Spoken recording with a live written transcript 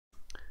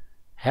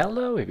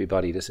Hello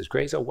everybody, this is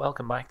Grayzo.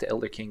 Welcome back to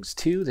Elder Kings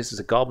 2. This is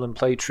a Goblin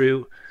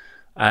playthrough,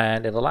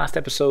 and in the last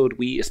episode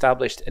we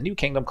established a new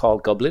kingdom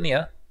called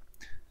Goblinia,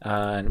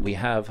 and we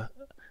have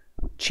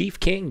Chief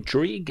King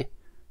Drieg,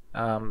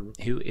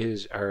 who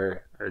is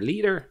our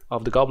leader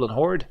of the Goblin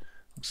horde.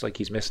 Looks like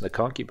he's missing a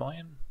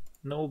concubine.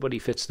 Nobody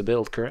fits the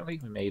bill currently.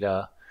 We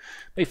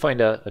may find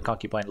a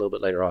concubine a little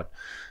bit later on.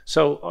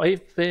 So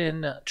I've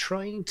been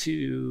trying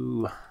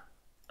to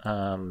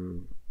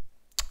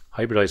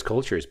hybridize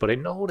cultures, but I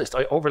noticed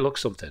I overlooked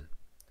something.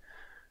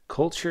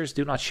 Cultures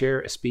do not share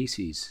a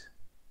species,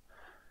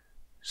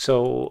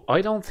 so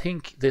I don't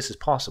think this is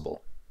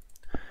possible.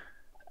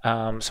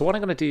 So what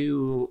I'm going to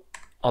do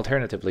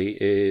alternatively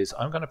is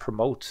I'm going to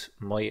promote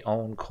my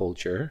own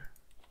culture.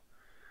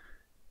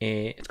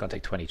 It's going to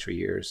take 23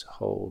 years.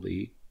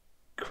 Holy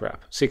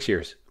crap. 6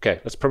 years.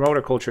 Okay, let's promote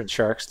our culture in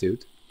Shark's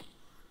Tooth,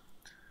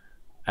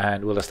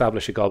 and we'll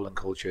establish a goblin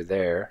culture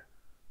there.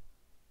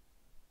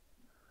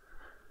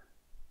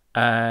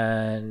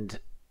 And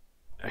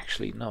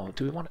actually, no.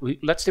 Do we want?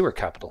 Let's do our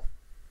capital.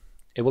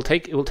 It will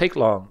take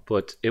long,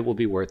 but it will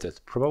be worth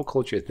it. Promote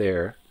culture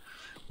there.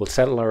 We'll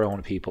settle our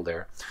own people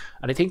there,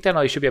 and I think then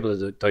I should be able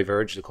to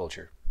diverge the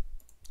culture,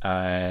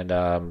 and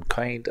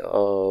kind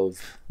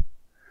of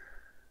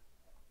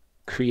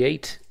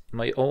create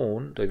my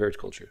own diverge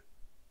culture.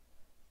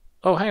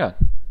 Oh, hang on.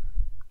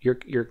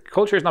 Your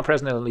culture is not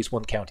present in at least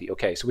one county.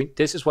 Okay, so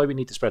this is why we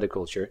need to spread a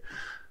culture.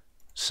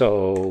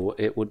 So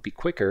it would be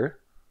quicker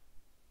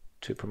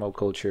to promote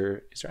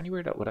culture. Is there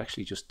anywhere that would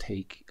actually just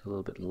take a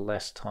little bit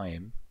less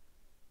time?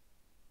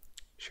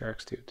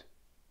 Shark's Tooth.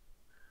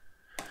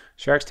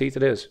 Shark's Teeth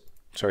it is.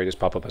 Sorry, this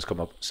pop-up has come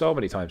up so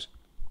many times.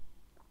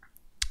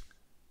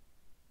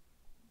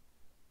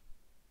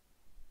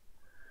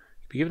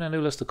 Be given a new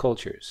list of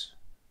cultures.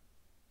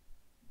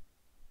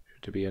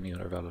 Should there be any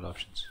other valid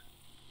options?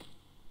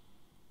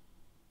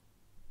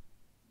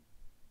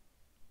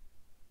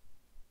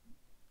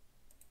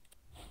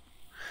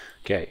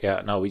 Okay,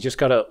 yeah, no, we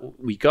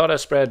gotta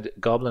spread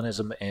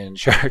goblinism in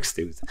Shark's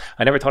Tooth.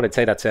 I never thought I'd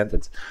say that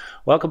sentence.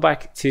 Welcome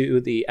back to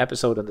the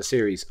episode in the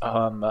series.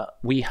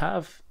 We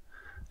have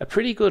a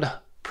pretty good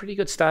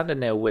standing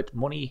now with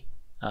money,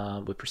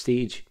 with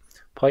prestige,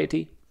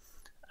 piety,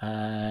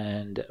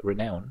 and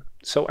renown.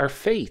 So our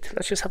faith.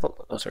 Let's just have a.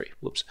 Oh, sorry.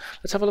 Whoops.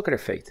 Let's have a look at our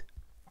faith.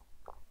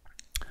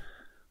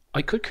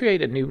 I could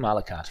create a new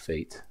Malakat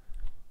faith,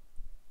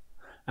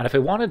 and if I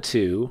wanted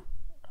to.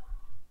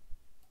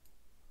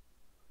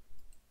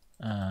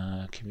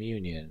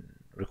 Communion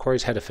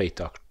requires head of faith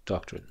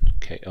doctrine.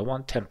 Okay, I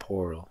want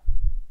temporal.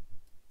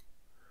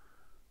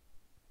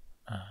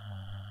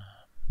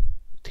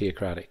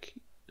 Theocratic.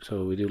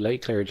 So we do lay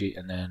clergy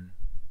and then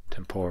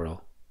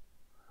temporal.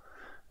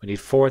 We need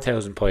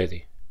 4,000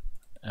 piety.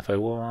 If I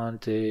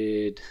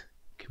wanted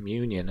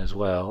communion as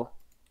well.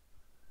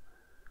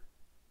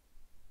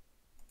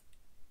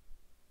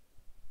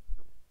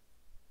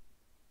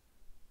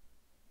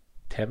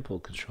 Temple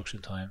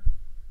construction time.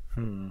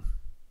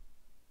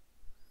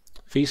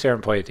 Feast,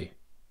 and piety.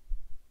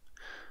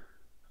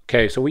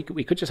 Okay, so we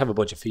could just have a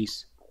bunch of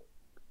feasts.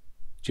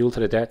 Duel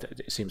to the death,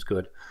 it seems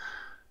good.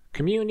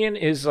 Communion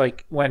is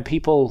like when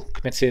people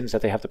commit sins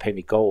that they have to pay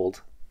me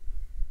gold.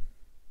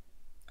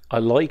 I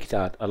like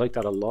that. I like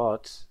that a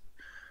lot.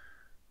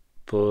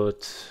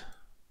 But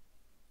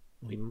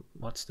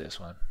what's this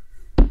one?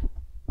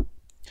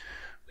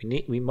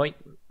 We might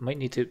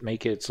need to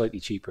make it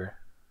slightly cheaper.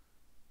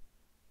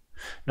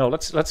 No,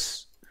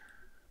 let's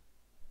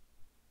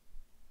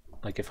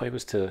like if I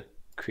was to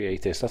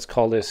create this, let's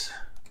call this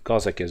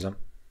Gozikism,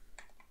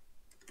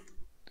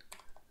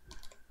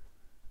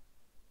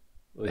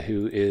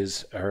 who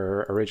is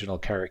our original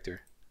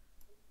character,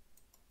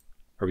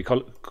 or we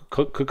could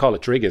call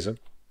it Drigism.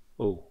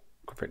 Oh,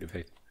 comparative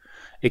faith.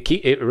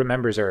 It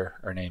remembers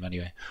our name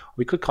anyway.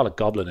 We could call it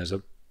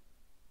Goblinism.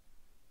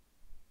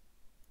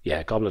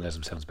 Yeah,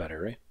 Goblinism sounds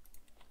better, right?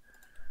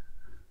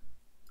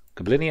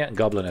 Goblinia and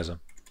Goblinism.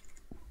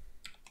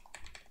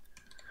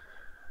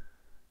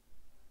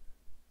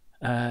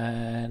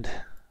 And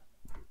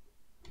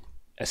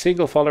a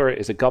single follower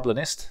is a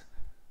goblinist.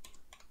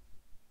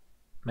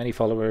 Many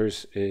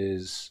followers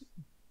is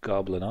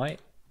goblinite.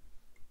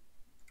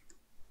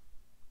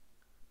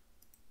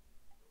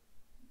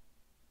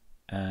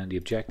 And the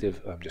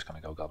objective, I'm just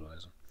going to go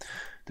goblinism.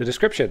 The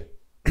description,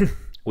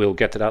 we'll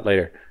get to that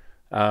later.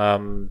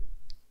 Does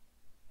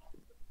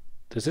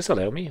this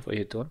allow me if I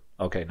hit done?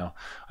 Okay, no.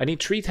 I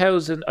need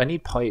 3,000. I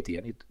need piety.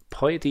 I need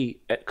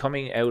piety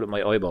coming out of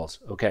my eyeballs.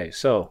 Okay,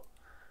 so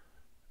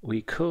we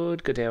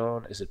could go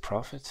down, is it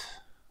profit?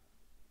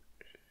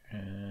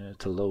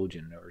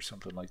 Theologian or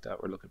something like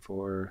that we're looking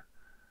for.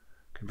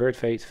 Convert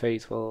faith,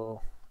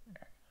 faithful.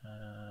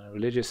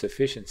 Religious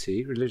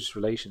efficiency, religious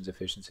relations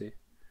efficiency.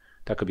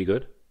 That could be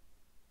good.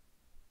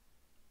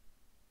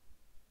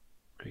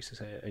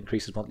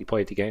 Increases monthly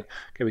piety gain.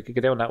 Okay, we could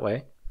go down that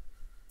way.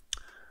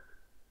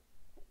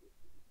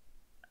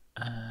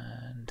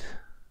 And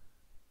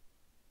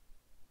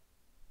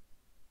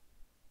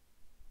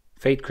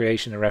Faith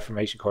Creation and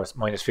Reformation course,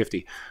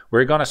 -50.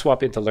 We're going to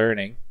swap into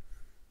learning.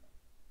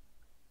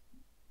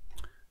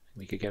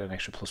 We could get an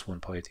extra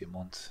 +1 piety a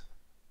month.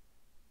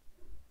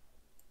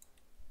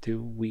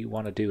 Do we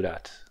want to do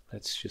that?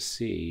 Let's just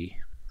see.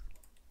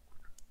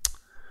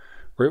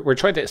 We're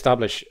trying to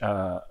establish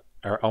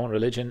our own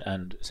religion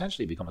and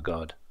essentially become a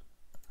god.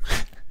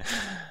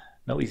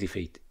 No easy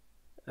feat.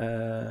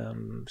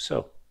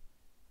 So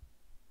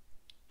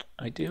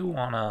I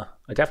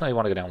definitely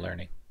want to go down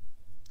learning.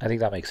 I think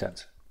that makes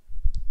sense.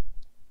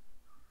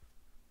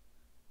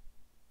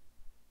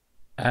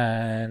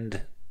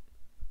 And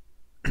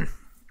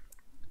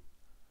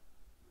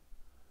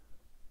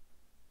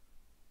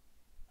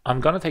I'm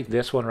going to take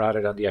this one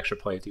rather than the extra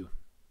piety,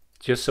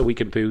 just so we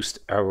can boost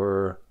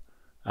our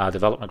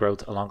development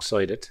growth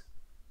alongside it.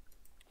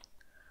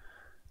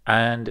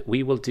 And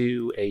we will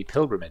do a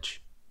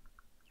pilgrimage,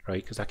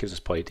 right? Because that gives us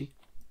piety.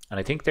 And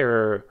I think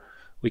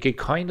we could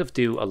kind of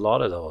do a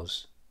lot of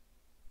those.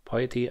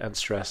 Piety and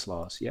stress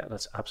loss. Yeah,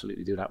 let's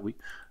absolutely do that.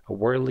 A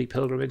worldly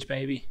pilgrimage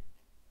maybe,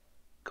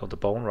 called the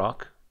Bone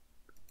Rock.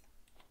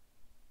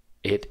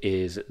 It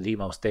is the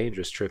most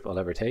dangerous trip I'll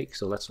ever take,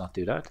 so let's not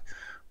do that.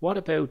 What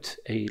about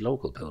a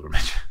local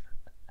pilgrimage?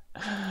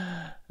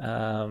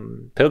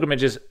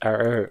 Pilgrimages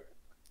are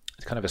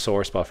kind of a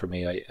sore spot for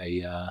me.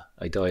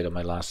 I died on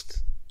my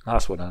last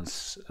one on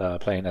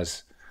playing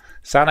as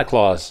Santa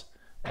Claus,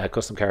 a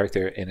custom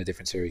character in a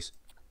different series.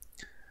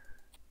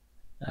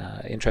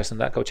 Interested in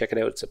that? Go check it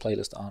out. It's a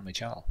playlist on my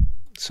channel.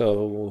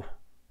 So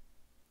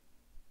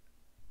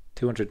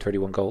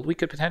 231 gold. We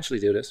could potentially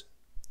do this.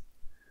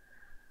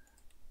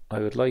 I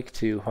would like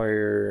to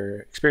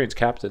hire experienced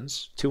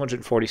captains.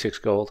 246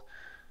 gold.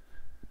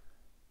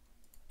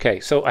 Okay,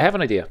 so I have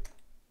an idea.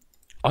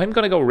 I'm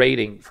going to go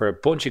raiding for a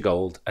bunch of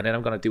gold, and then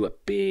I'm going to do a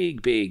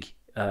big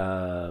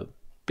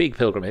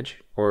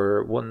pilgrimage,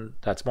 or one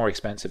that's more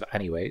expensive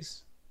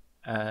anyways.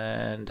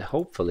 And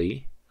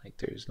hopefully, like,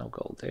 there's no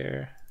gold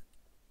there.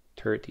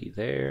 30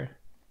 there.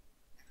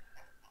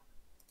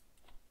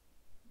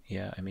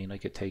 Yeah, I mean, I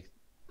could take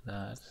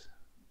that.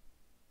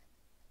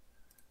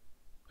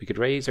 We could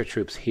raise our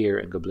troops here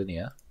in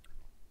Goblinia.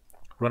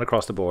 Run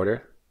across the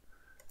border.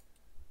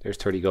 There's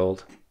 30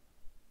 gold.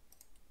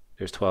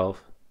 There's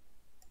 12.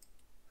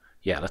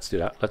 Yeah, let's do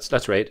that.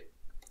 Let's raid.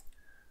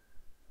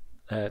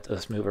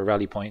 Let's move a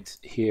rally point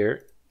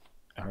here,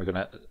 and we're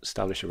gonna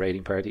establish a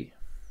raiding party.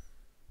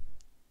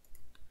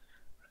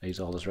 Raise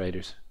all those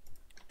raiders.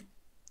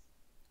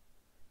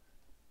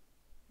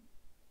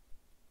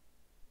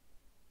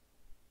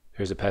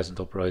 Here's a peasant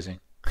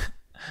uprising.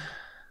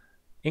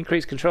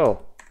 Increase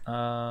control.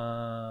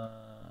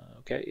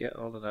 Okay, yeah,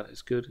 all of that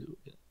is good.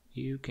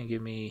 You can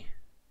give me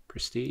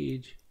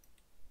prestige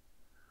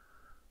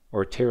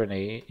or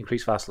tyranny.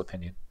 Increase vassal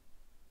opinion.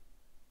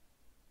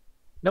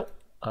 Nope,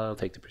 I'll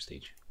take the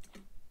prestige.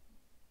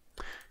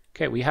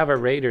 Okay, we have our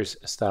raiders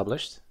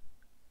established.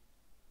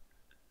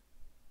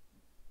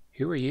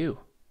 Who are you?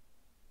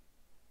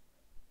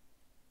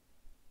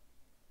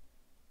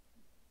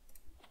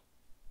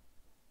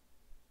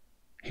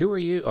 Who are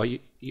you?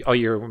 Oh,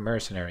 you're a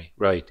mercenary.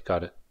 Right,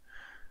 got it.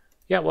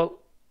 Yeah,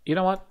 well, you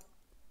know what?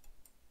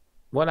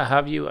 When I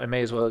have you, I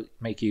may as well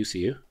make use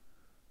of you.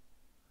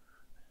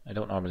 I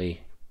don't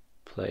normally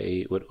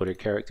play with other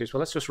characters. Well,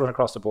 let's just run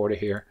across the border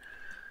here.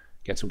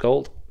 Get some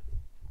gold.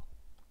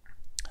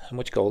 How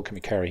much gold can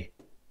we carry?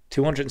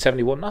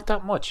 271. Not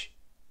that much.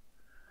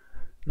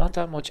 Not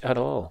that much at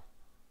all.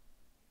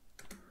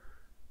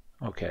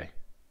 Okay.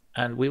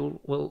 And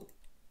we'll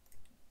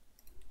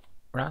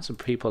ransom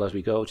people as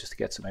we go just to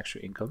get some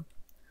extra income.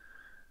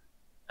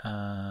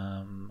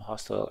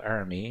 Hostile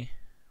army.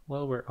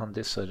 Well, we're on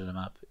this side of the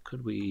map.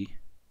 Could we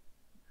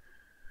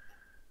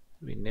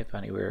nip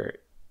anywhere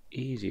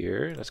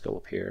easier? Let's go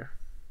up here.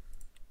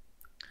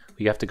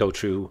 We have to go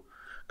through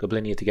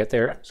Goblinia to get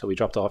there, so we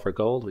dropped off our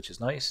gold, which is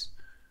nice.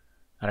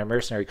 And our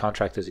mercenary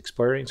contract is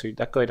expiring, so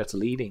that guy that's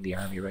leading the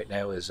army right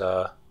now is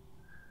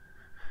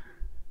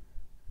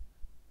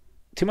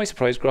to my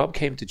surprise, Grob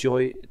came to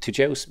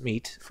Joust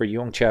meet for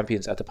young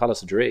champions at the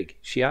Palace of Drigg.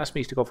 She asked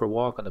me to go for a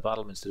walk on the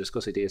battlements to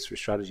discuss ideas for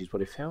strategies, but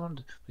I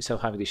found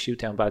myself having to shoot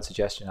down bad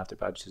suggestion after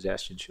bad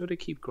suggestion. Should I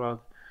keep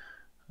Grob?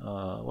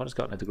 What has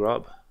gotten into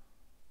Grob?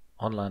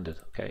 Unlanded.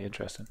 Okay,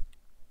 interesting.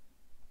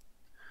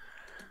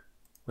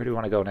 Where do we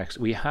want to go next?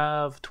 We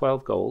have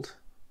 12 gold.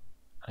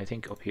 I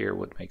think up here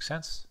would make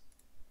sense.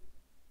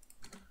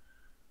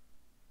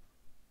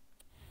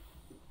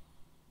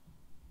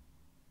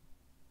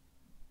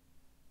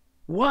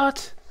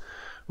 What?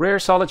 Rare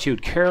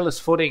solitude, careless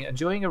footing,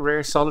 enjoying a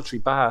rare solitary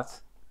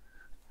bath.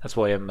 That's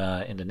why I'm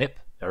in the nip,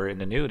 or in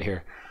the nude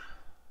here.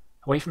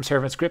 Away from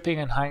servants, gripping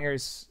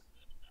hangers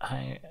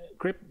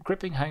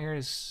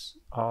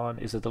on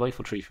is a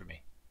delightful treat for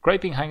me.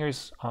 Griping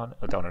hangers on,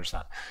 I don't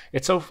understand.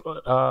 It's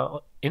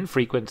so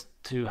infrequent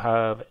to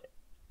have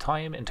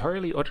time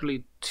entirely,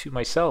 utterly to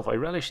myself. I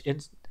relish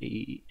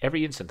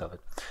every instant of it.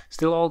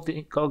 Still, all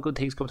good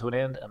things come to an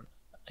end, and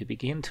I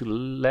begin to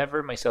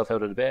lever myself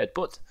out of the bed,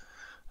 but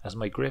as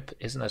my grip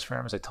isn't as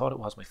firm as I thought it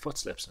was, my foot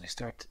slips and I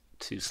start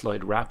to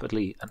slide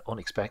rapidly and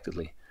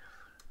unexpectedly.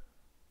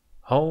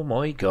 Oh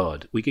my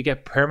god, we could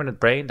get permanent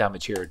brain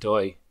damage here or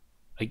die.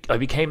 I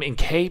became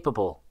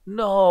incapable.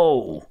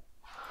 No!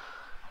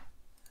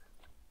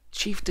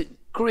 Chief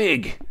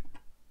Grig!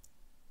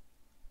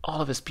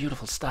 All of his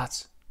beautiful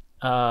stats.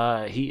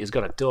 He is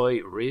going to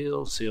die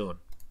real soon.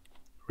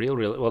 Real,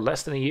 well,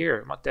 less than a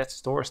year. I'm at death's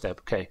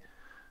doorstep. Okay.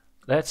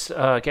 Let's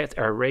get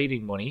our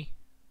raiding money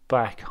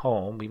back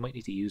home. We might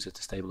need to use it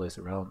to stabilize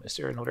the realm. Is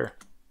there another?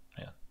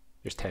 Yeah,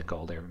 there's 10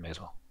 gold there. We may as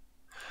well.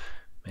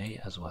 May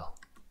as well.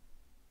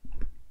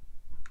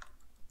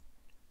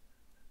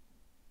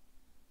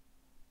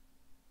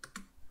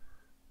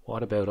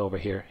 What about over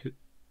here?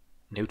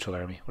 Neutral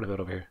army. What about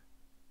over here?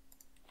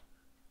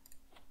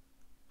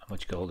 How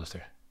much gold is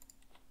there?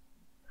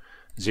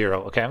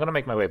 0. Okay, I'm going to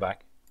make my way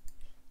back.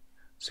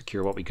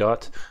 Secure what we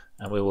got,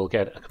 and we will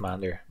get a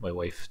commander, my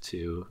wife,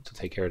 to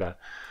take care of that.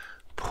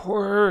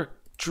 Poor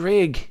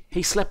Drig.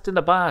 He slept in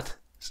the bath.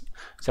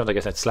 Sounds like I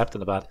said slept in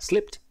the bath.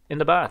 Slipped in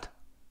the bath.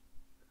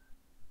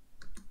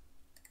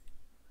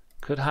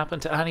 Could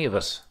happen to any of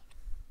us.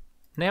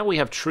 Now we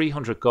have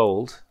 300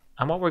 gold,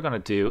 and what we're going to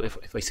do,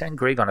 if I send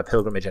Grig on a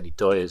pilgrimage and he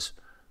dies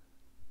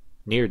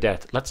near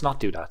death, let's not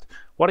do that.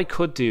 What I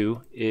could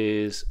do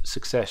is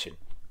succession.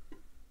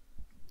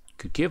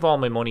 Could give all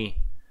my money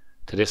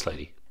to this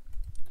lady.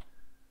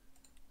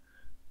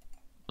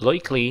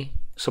 Likely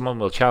someone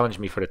will challenge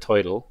me for the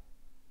title,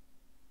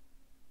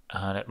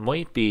 and it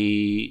might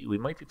be, we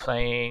might be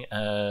playing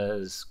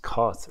as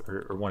Koth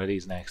or one of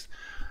these next.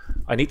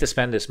 I need to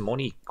spend this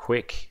money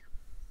quick.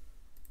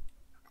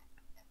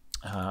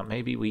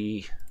 Maybe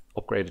we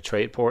upgrade a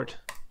trade port.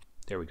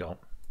 There we go.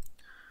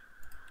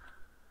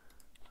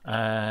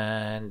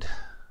 And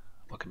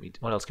what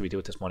else can we do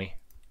with this money?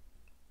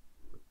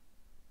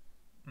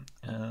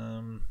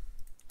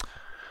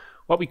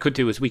 What we could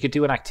do is we could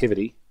do an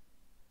activity.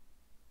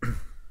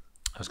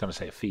 I was going to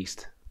say a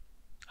feast.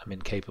 I'm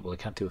incapable. I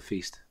can't do a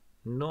feast.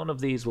 None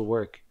of these will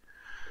work.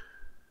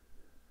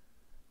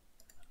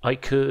 I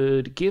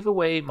could give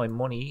away my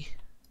money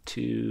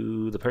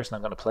to the person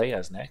I'm going to play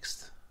as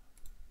next.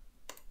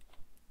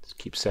 Just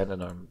keep sending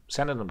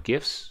them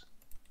gifts,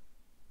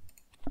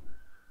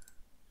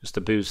 just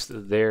to boost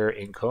their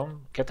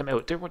income. Get them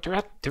out.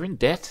 They're in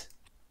debt.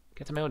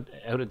 Get them out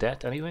of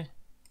debt anyway.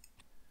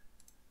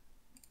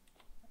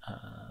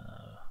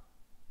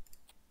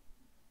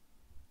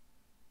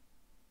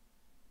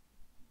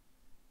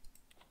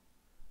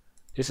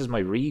 This is my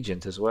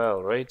regent as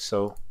well, right?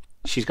 So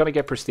she's going to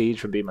get prestige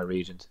from being my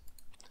regent.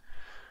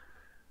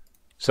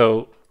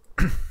 So,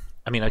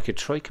 I mean, I could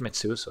try commit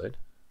suicide.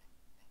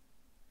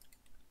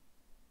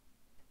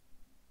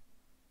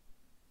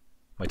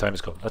 My time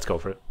has come. Let's go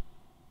for it.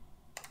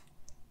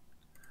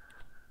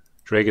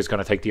 Drake is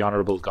going to take the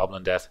honorable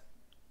goblin death.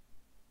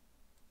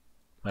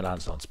 My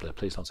lands don't split.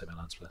 Please don't say my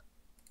lands split.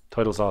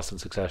 Titles lost in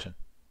succession.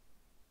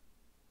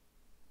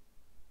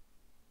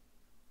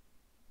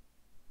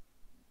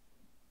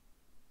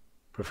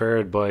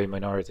 Preferred by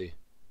minority.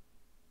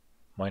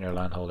 Minor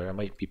landholder. I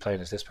might be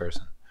playing as this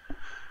person.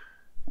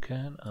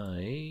 Can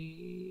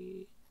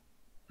I...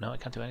 No, I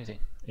can't do anything.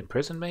 In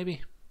prison,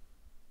 maybe?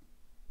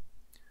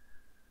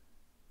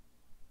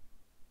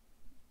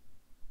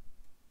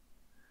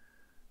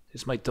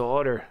 This is my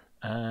daughter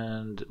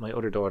and my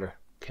other daughter.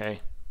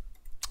 Okay.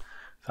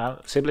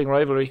 Sibling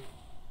rivalry.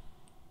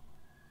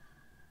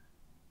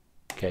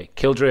 Okay,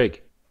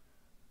 Kildrig.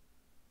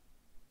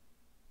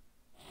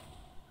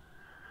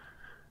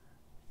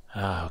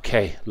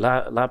 Okay,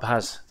 Lab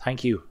has,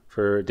 thank you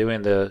for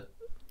doing the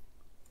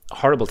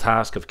horrible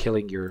task of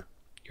killing your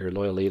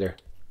loyal leader.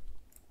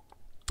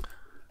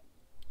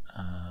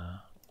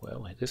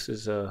 Well, this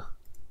is a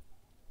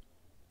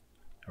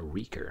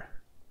Reeker.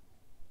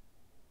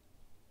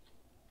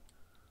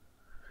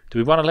 Do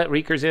we want to let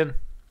Reekers in?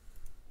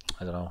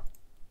 I don't know.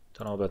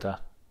 Don't know about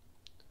that.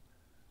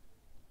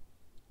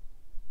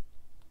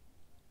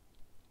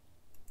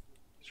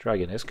 Let's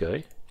drag in this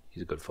guy.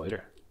 He's a good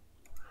fighter.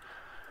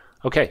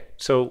 Okay,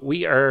 so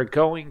we are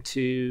going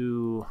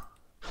to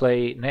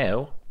play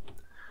now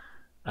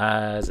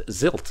as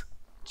Zilt.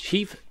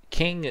 Chief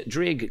King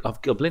Drig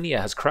of Goblinia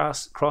has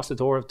crossed the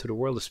door to the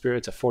world of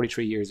spirits at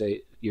 43 years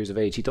of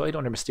age. He died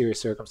under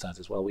mysterious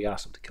circumstances. Well, we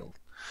asked him to kill.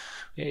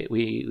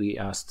 We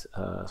asked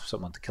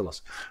someone to kill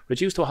us.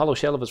 Reduced to a hollow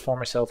shell of his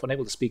former self,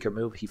 unable to speak or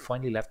move, he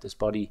finally left his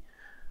body,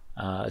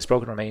 his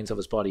broken remains of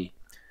his body.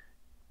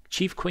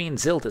 Chief Queen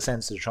Zilt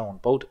ascends to the throne.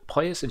 Both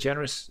pious and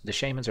generous, the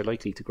shamans are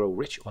likely to grow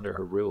rich under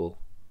her rule.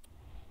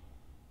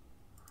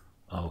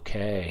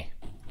 Okay.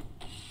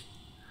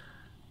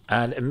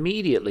 And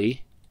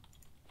immediately,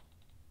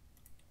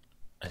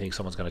 I think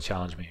someone's going to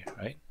challenge me,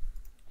 right?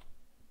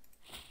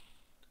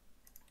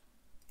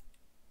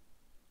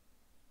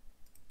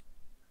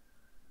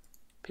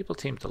 People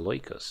seem to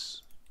like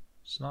us.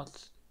 It's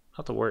not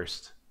the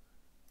worst.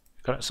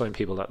 We've got to assign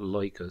people that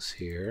like us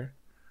here.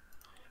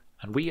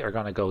 And we are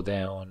going to go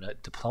down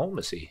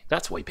diplomacy.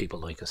 That's why people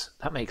like us.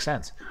 That makes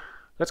sense.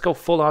 Let's go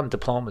full on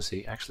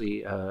diplomacy.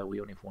 Actually, we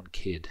only have one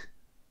kid.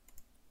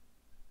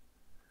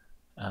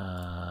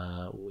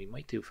 We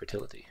might do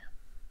fertility.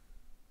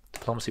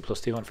 Diplomacy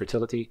 +2 on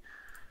fertility.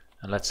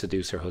 And let's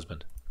seduce her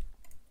husband.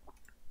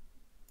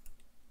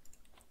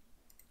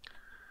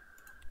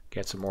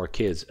 Get some more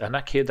kids. And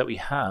that kid that we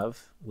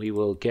have, we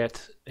will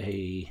get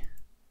a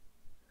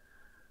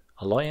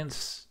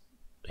alliance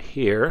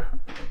here.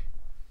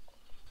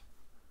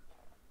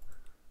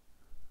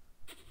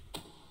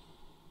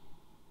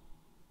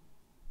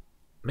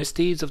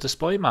 Misdeeds of the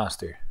Spy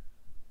Master.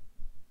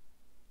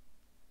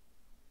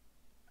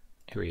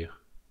 Who are you?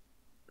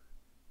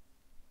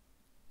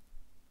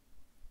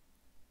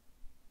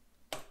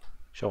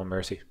 Show him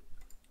mercy.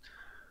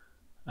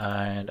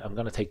 And I'm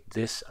going to take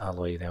this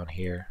ally down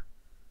here.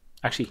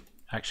 Actually.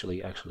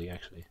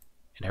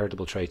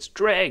 Inheritable traits.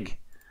 Dreg!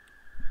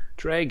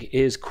 Dreg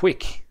is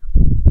quick.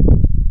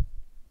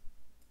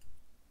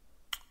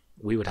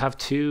 We would have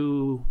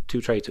two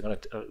traits.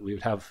 We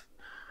would have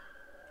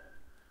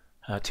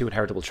 2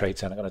 inheritable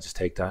traits, and I'm going to just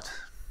take that.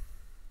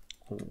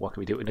 What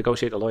can we do?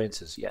 Negotiate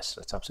alliances. Yes,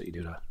 let's absolutely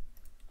do that.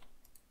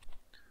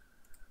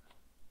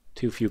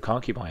 Too few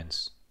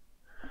concubines.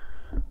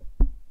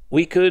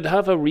 We could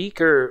have a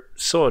Reeker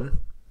son.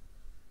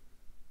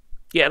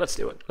 Yeah, let's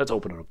do it. Let's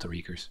open it up to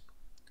Reekers.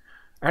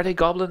 Are they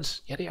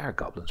goblins? Yeah, they are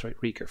goblins, right?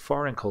 Reeker,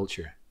 foreign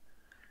culture.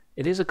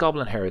 It is a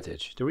goblin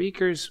heritage. The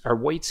Reekers are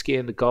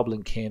white-skinned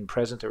goblin kin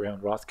present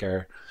around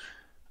Rothgar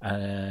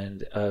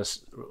and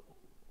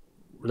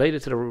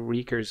related to the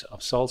Reekers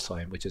of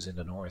Saltsheim, which is in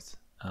the north.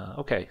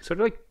 Okay, so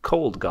they're like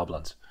cold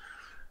goblins.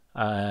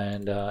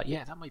 And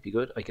yeah, that might be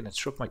good. I can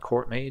instruct my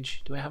court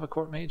mage. Do I have a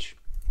court mage?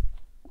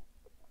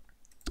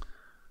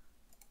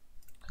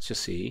 Let's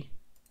just see.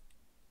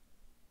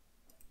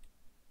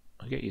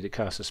 I'll get you to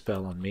cast a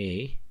spell on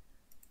me.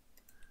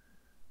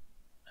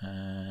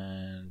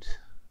 And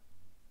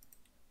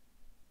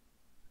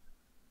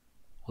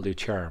we'll do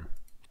charm.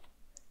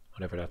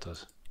 Whatever that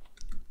does.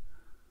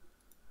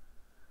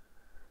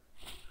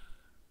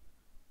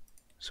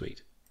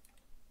 Sweet.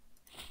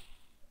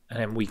 And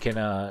then we can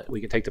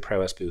take the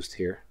prowess boost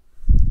here.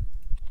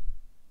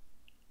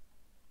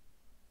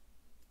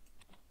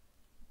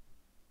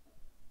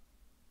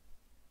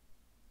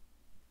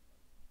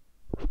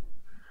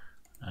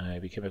 I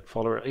became a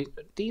follower.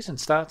 Decent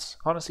stats,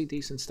 honestly,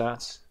 decent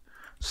stats.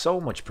 So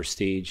much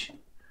prestige,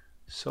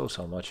 so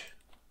much.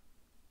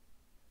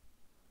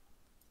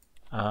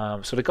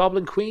 So the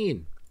Goblin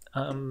Queen.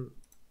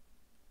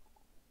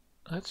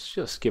 Let's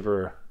just give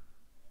her.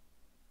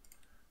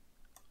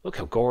 Look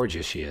how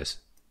gorgeous she is.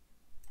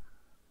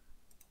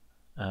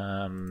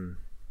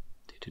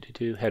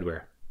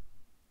 Headwear.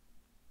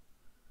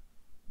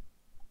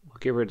 We'll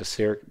give her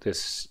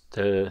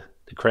the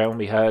crown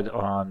we had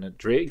on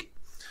Drig.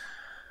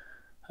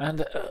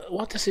 And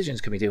what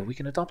decisions can we do? We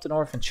can adopt an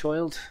orphan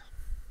child.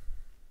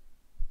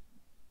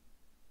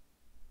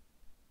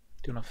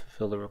 Do not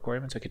fulfill the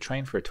requirements. I could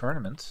train for a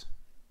tournament.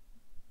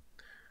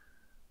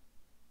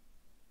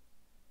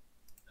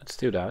 Let's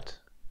do that.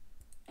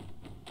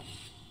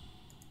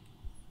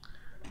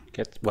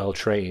 Get well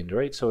trained,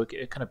 right? So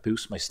it kind of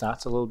boosts my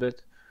stats a little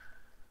bit.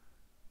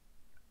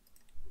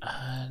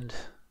 And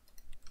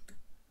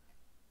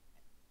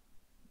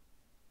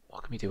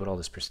what can we do with all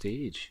this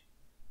prestige?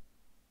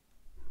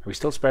 Are we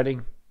still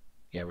spreading?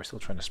 Yeah, we're still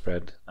trying to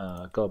spread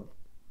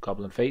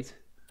Goblin Faith.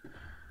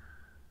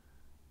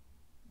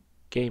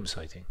 Game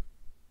sighting.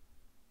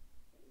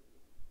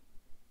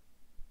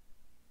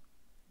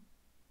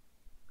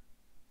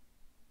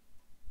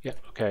 Yeah,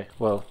 okay,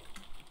 well.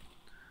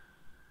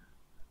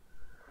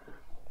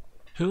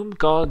 Whom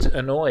gods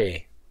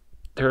annoy?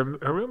 There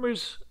are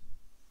rumors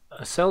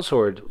a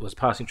sellsword was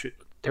passing through.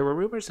 There were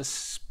rumors a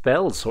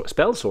spell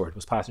sword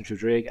was passing through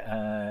Drig,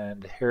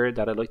 and heard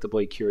that I'd like to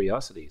buy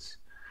curiosities.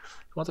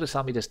 He wanted to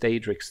sell me this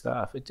Daedric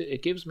staff.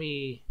 It gives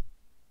me,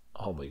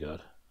 oh my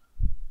god,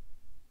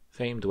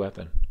 famed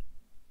weapon.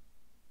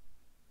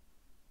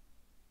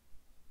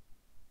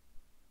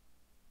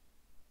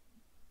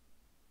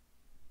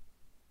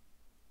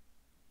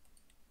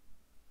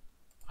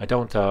 I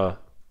don't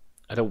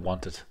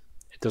want it.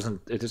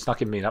 It's not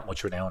giving me that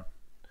much renown.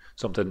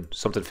 Something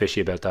fishy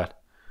about that.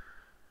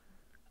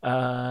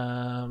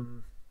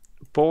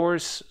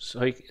 Boars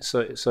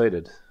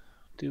sighted.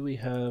 Do we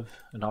have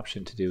an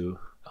option to do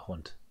a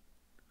hunt?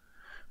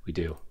 We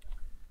do.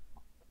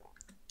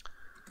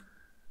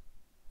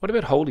 What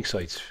about holy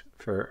sites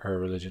for our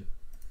religion?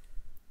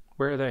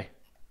 Where are they?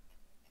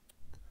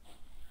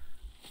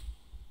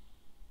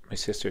 My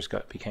sisters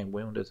became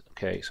wounded.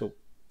 Okay, so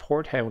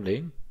port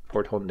hunting.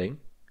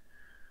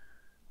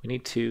 We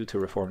need 2 to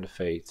reform the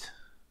faith.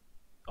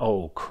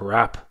 Oh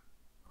crap.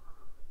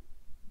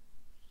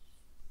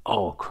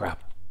 Oh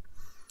crap.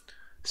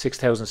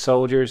 6,000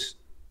 soldiers.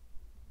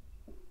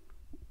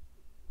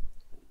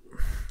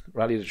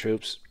 Rally the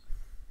troops.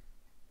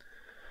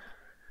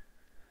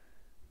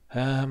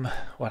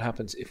 What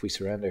happens if we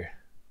surrender?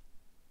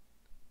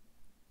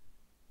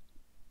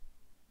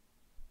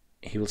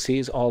 He will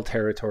seize all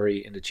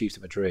territory in the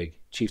Chieftain of Drig.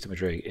 Chieftain of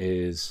Drig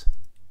is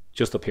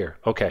just up here.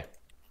 Okay.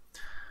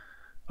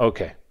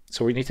 Okay.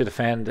 So we need to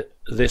defend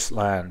this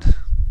land.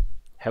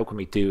 How can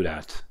we do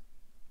that?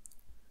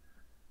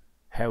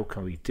 How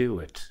can we do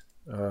it?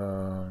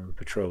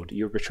 Betrothed.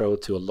 You're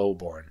betrothed to a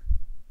lowborn.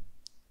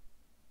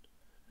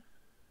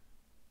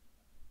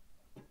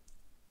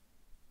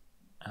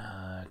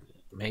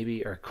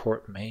 maybe our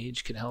court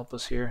mage can help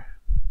us here.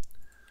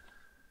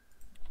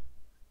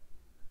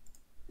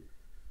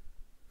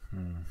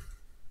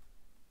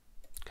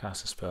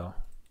 Cast a spell.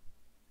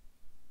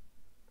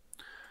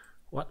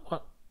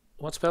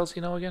 What spells do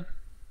you know again?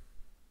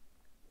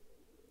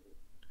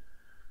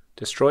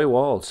 Destroy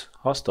walls.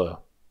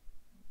 Hostile.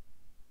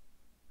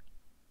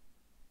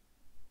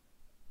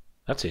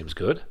 That seems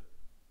good.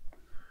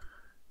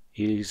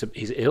 He's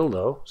ill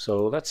though,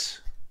 so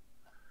let's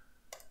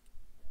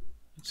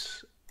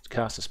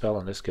cast a spell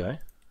on this guy.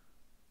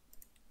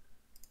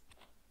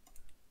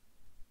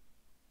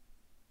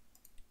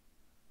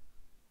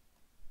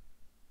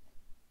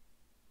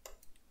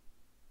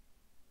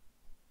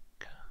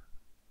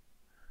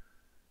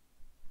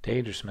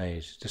 Dangerous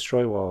mage.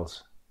 Destroy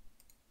walls.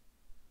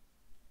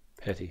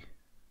 Petty.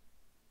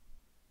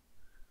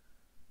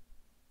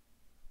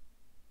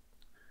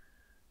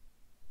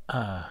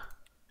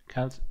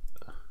 Can't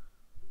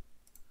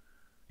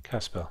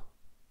cast spell.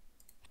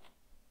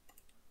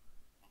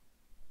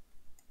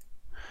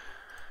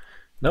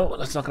 No,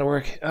 that's not gonna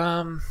work.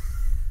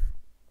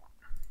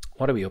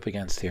 What are we up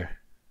against here?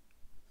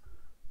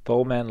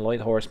 Bowmen,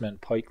 light horsemen,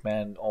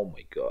 pikemen. Oh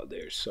my god,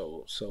 they're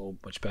so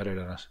much better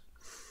than us.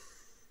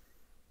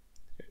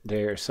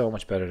 They're so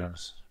much better than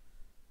us.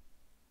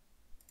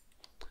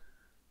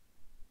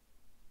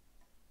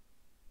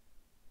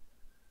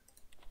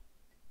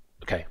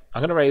 Okay,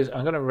 I'm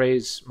gonna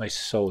raise my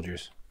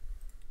soldiers.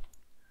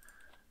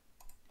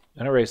 I'm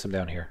gonna raise them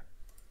down here.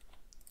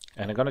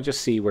 And I'm gonna just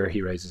see where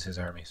he raises his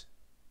armies.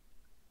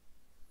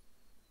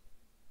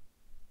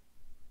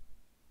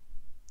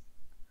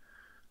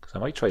 Because I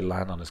might try to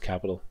land on his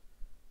capital.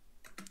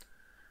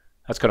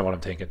 That's kind of what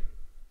I'm thinking.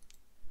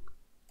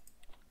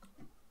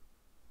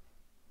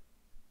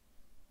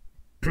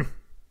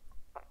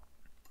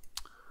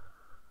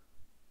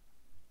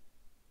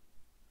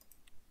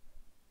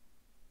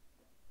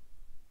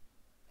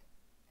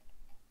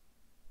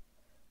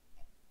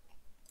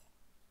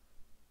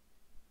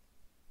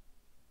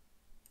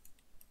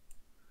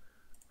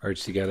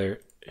 Merge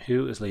together.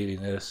 Who is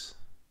leading this?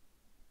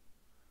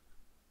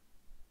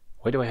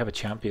 Why do I have a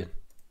champion?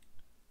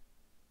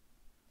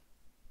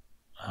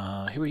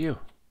 Who are you?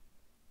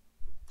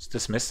 Let's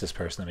dismiss this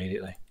person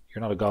immediately.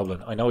 You're not a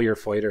goblin. I know you're a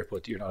fighter,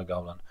 but you're not a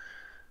goblin.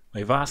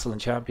 My vassal and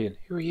champion.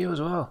 Who are you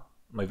as well?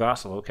 My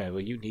vassal. Okay,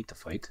 well you need to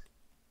fight.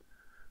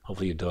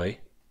 Hopefully you die.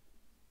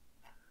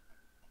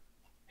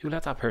 Who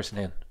let that person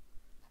in?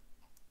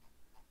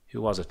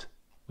 Who was it?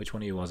 Which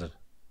one of you was it?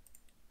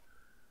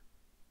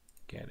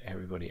 Get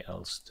everybody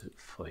else to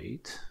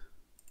fight.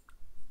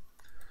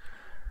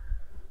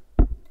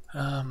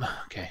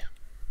 Okay.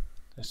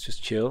 Let's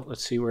just chill.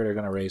 Let's see where they're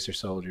going to raise their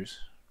soldiers.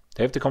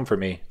 They have to come for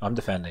me. I'm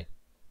defending.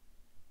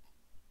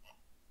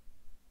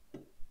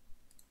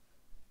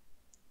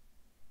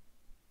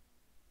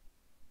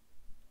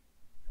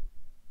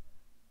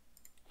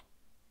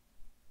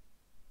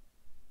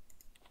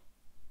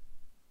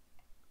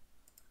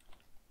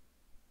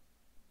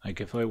 Like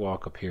if I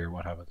walk up here,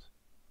 what happens?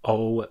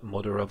 Oh,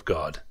 Mother of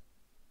God.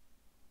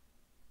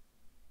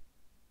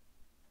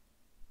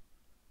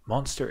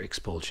 Monster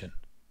expulsion.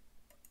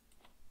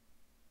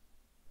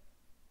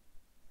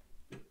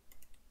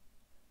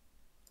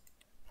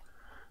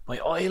 My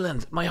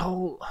island, my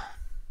whole...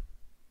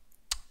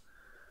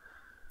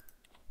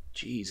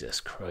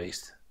 Jesus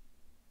Christ.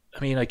 I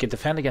mean, I can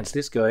defend against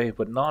this guy,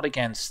 but not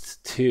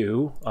against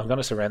two. I'm going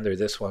to surrender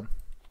this one.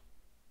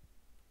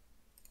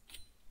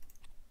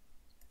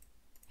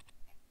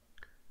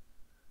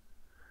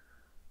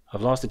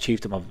 I've lost the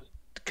chiefdom of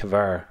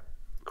Kavar.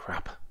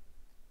 Crap.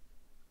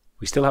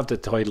 We still have the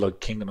title of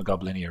Kingdom of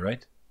Goblinia,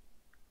 right?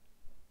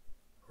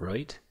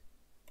 Right?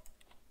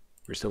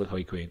 We're still a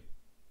High Queen.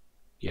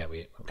 Yeah,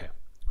 okay.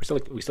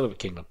 We still have a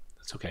kingdom.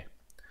 That's okay.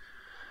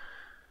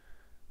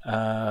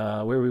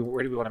 Where do we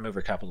want to move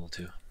our capital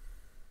to?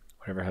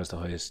 Whatever has the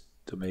highest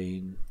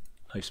domain,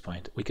 highest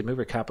point. We can move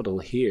our capital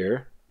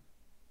here.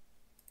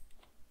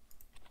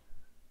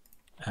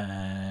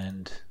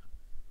 And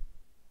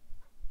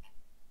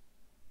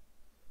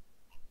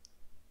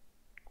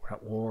we're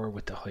at war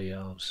with the High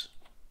Elves.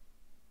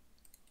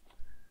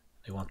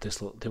 They want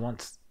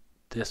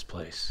this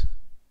place.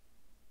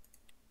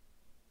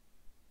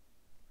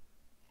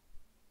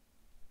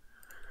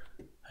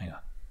 Hang on.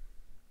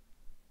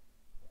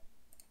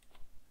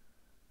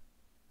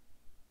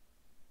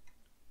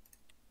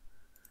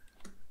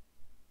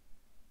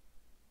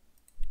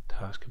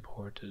 Task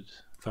imported.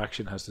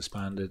 Faction has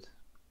disbanded.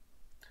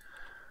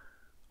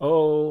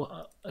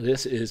 Oh,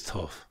 this is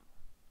tough.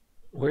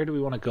 Where do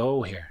we want to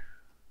go here?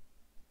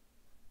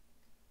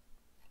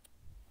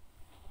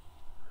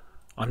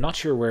 I'm not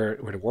sure where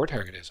the war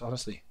target is,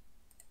 honestly.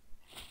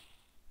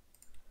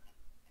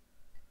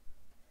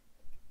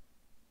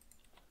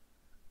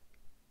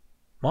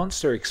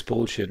 Monster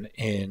expulsion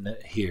in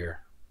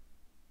here.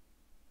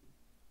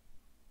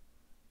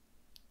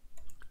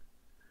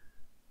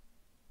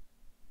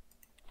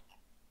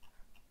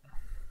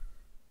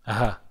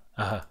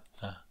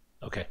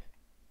 Okay.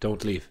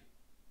 Don't leave.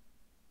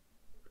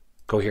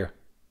 Go here.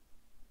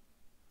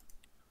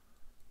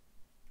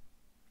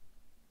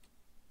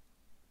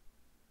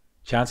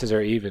 Chances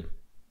are even.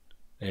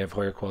 They have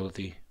higher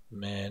quality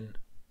men.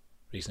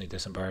 Recently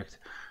disembarked.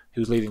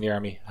 Who's leading the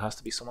army? It has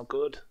to be someone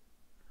good.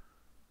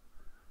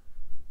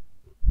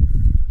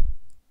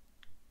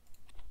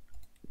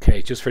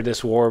 Okay, just for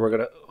this war,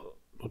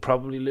 we'll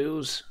probably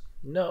lose.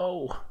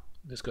 No,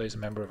 this guy's a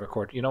member of our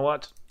court. You know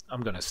what?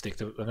 I'm gonna stick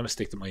to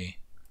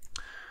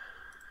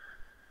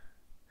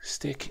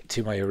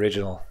my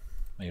original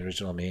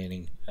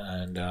meaning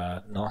and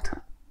not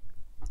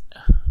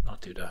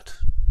do that.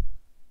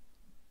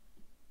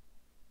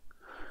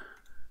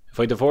 If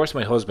I divorce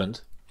my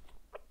husband,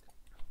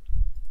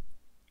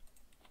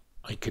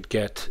 I could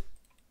get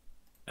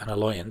an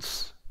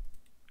alliance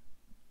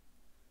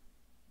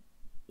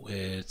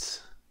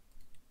with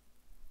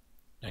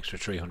an extra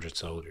 300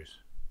 soldiers.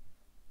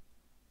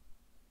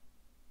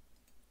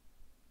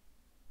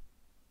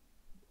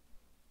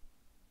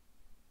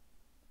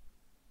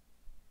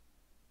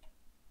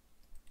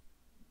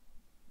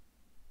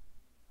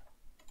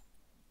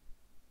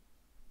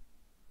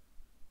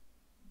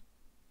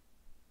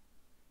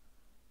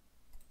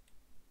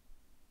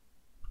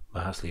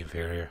 Vastly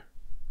inferior.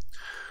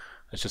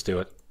 Let's just do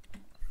it.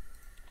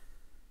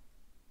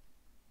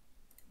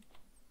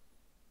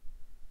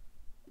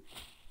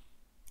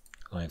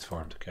 Alliance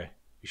formed, okay.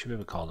 You should be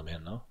able to call them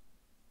in, no?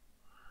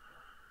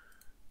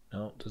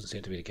 No, doesn't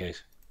seem to be the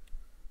case.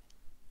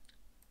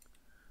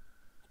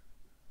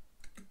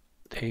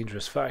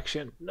 Dangerous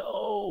faction.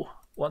 No!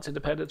 Wants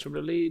independence from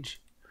the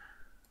Liege.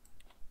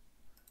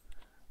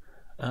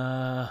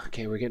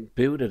 Okay, we're getting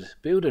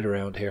booted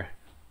around here.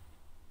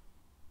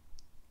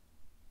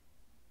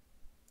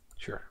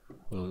 Sure,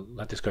 we'll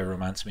let this guy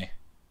romance me.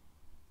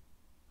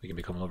 We can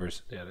become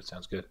lovers. Yeah, that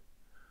sounds good.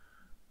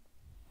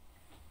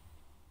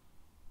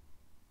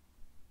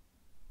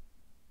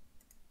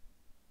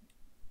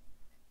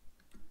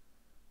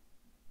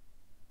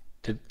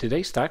 Did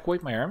they stack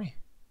wipe my army?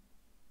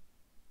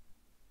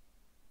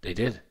 They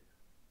did.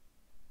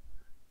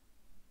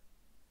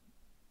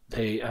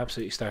 They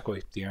absolutely stack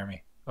wiped the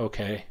army.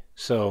 Okay,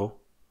 so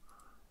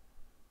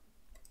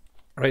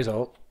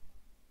result.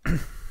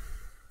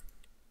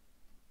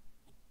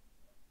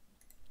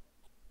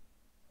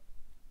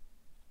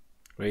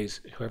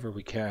 Raise whoever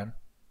we can.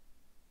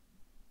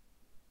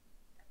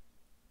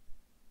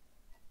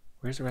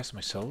 Where's the rest of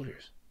my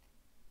soldiers?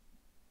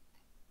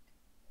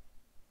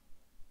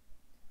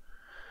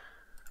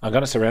 I'm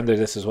gonna surrender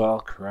this as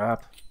well.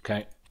 Crap.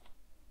 Okay.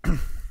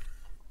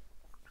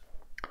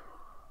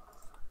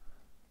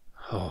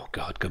 Oh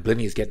god,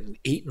 Goblini is getting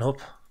eaten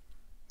up.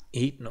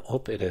 Eaten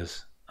up it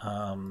is.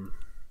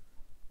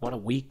 What a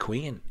weak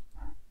queen.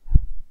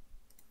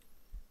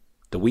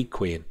 The weak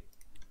queen.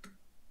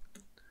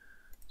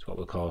 That's what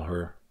we'll call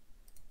her.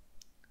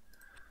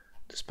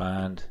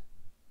 Disband.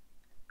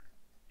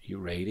 Are you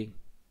raiding?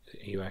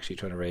 Are you actually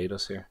trying to raid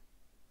us here?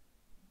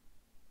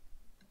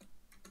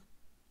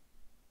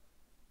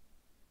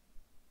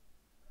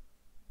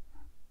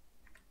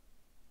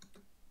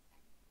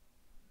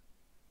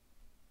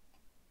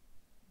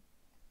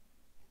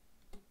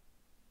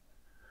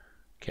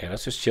 Okay,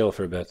 let's just chill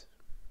for a bit.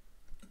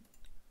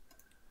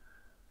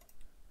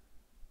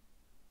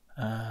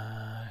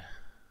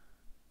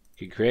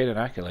 You can create an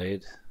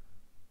accolade.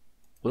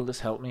 Will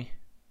this help me?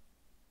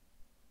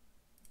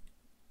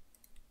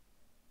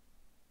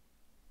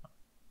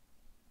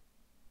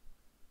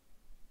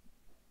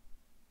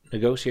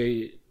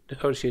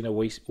 Negotiating a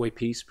white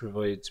peace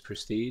provides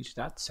prestige.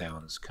 That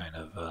sounds kind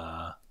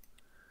of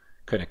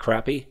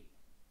crappy.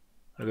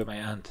 What about my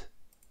aunt?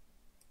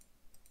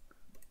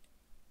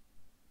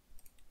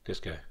 This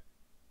guy.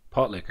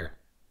 Pot liquor.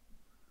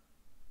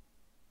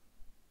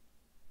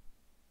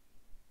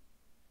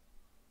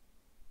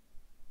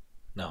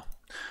 No.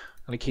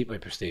 I'm going to keep my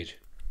prestige.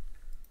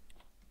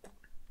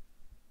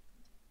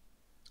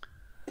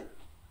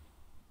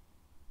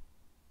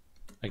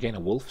 Again, a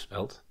wolf's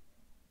belt.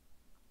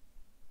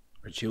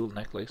 Or jeweled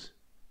necklace.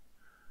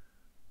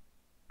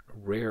 A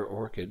rare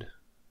orchid.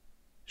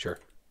 Sure.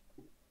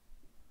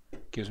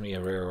 Gives me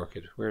a rare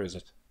orchid. Where is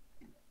it?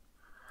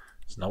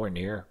 It's nowhere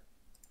near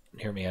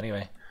me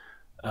anyway.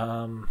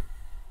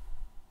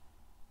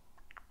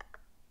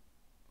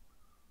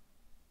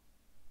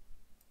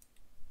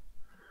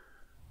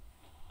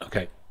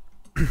 Okay.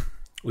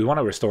 We want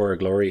to restore our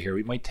glory here.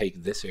 We might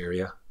take this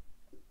area.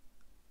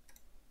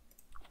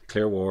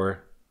 Declare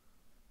war.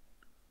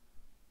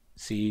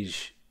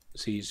 Siege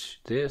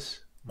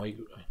this. I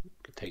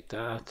could take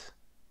that. This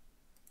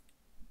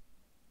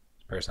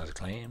person has a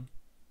claim.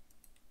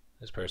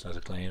 This person has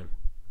a claim.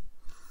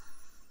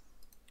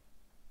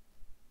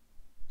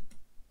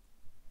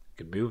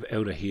 Could move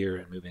out of here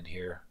and move in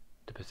here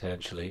to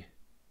potentially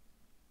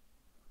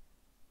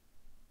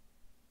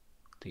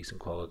decent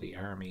quality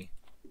army.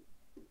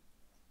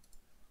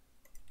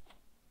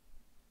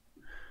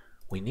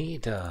 We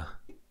need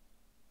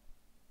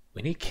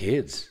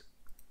kids.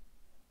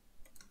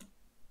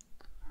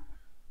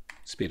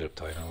 Speed up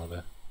time a little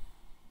bit.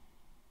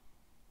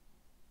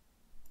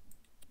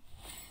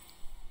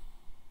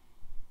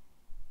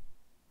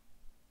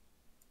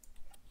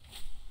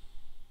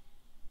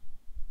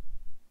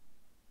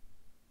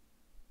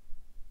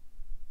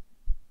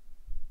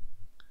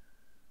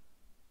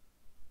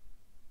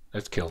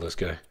 Let's kill this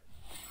guy.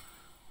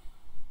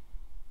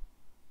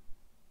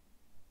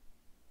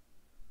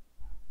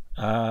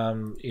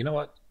 You know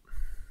what?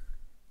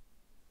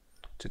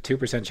 It's a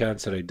 2%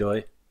 chance that I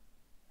die.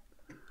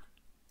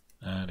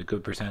 And a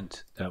good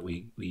percent that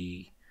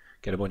we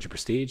get a bunch of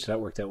prestige. That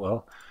worked out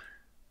well.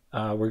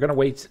 We're going to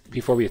wait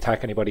before we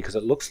attack anybody because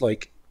it looks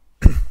like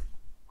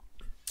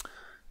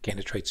gain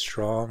a trait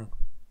strong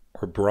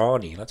or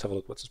brawny. Let's have a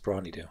look. What does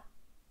brawny do?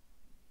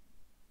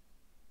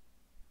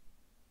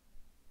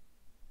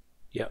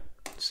 Yeah,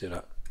 let's do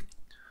that.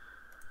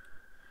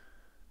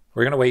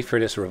 We're going to wait for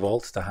this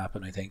revolt to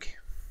happen, I think.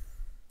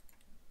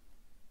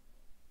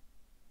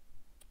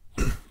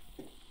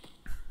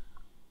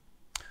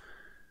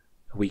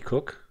 A wee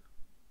cook.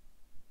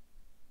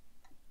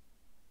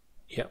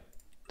 Yep,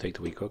 take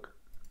the wee cook.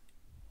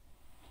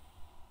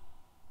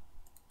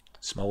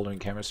 Smoldering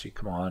chemistry,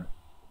 come on.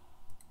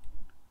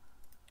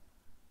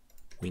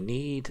 We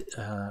need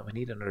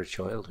another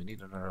child. We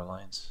need another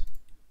alliance.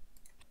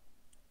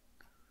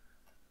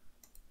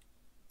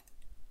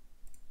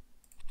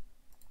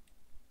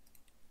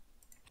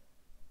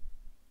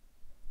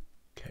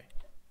 Okay.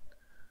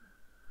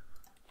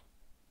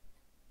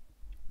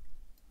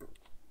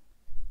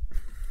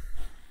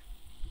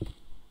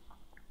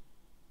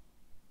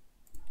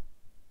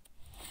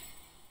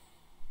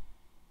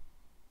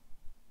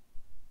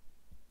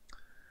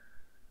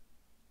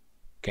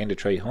 Gain the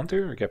trait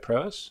hunter or get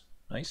prowess.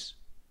 Nice.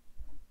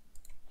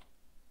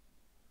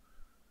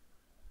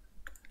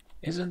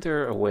 Isn't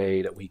there a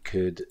way that we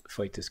could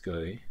fight this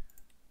guy?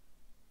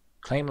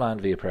 Claim land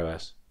via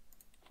prowess.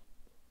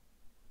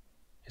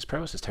 His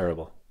prowess is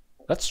terrible.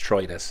 Let's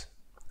try this.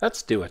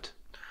 Let's do it.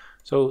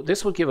 So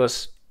this will give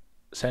us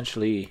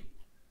essentially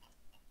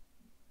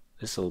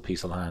this little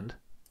piece of land.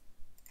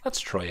 Let's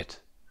try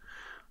it.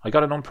 I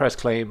got an unpressed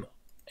claim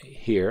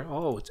here.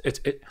 Oh,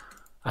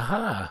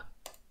 aha.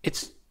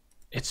 It's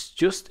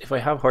just if I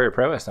have higher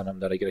prowess than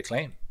him that I get a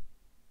claim.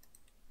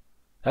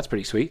 That's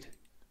pretty sweet.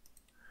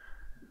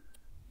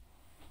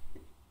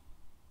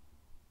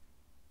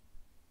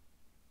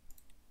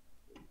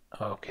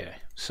 Okay,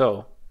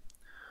 so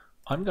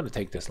I'm going to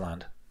take this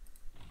land.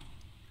 I'm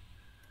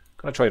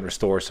going to try and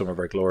restore some of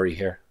our glory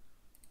here.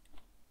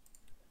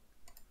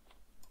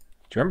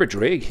 Do you remember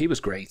Drig? He was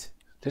great.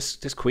 This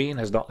queen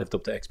has not lived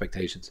up to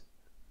expectations.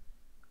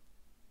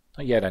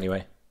 Not yet,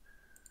 anyway.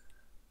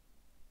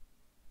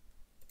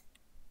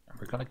 And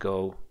we're going to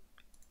go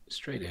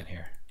straight in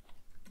here.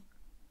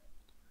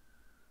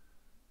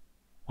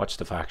 Watch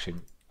the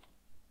faction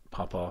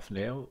pop off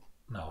now.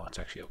 No, it's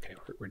actually okay.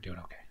 We're doing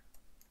okay.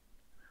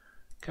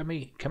 Can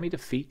we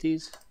defeat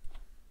these?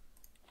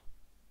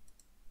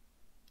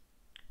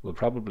 We'll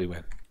probably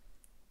win.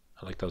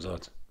 I like those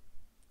odds.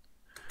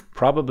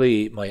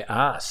 Probably my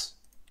ass.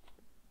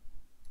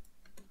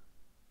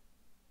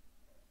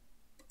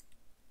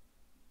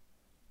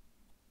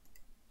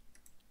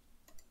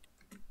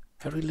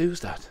 How did we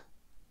lose that?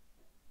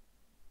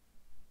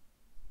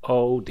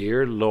 Oh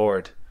dear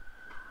Lord.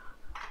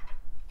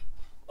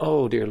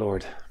 Oh dear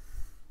Lord.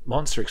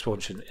 Monster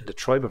expulsion in the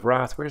Tribe of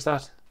Wrath. Where's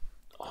that?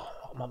 Oh,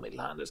 my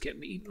land is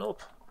getting eaten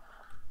up.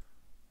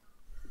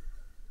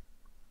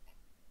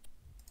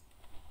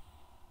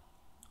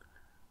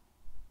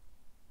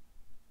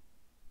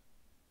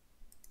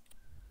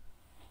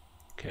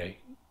 Okay.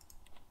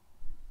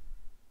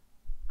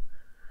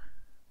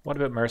 What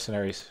about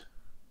mercenaries?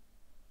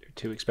 They're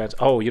too expensive.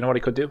 Oh, you know what I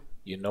could do?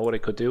 You know what I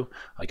could do?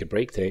 I could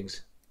break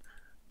things.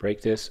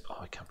 Break this. Oh,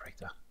 I can't break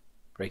that.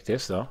 Break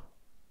this though.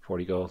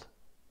 40 gold.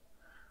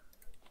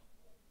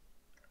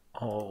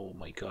 Oh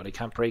my god, I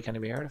can't break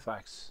enemy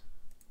artifacts.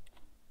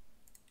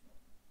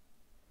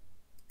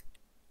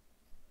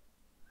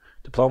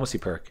 Diplomacy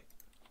perk.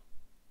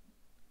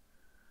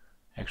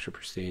 Extra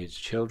prestige.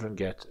 Children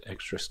get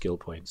extra skill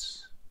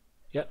points.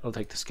 Yeah, I'll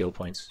take the skill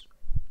points.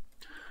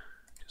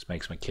 Just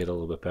makes my kid a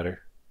little bit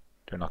better.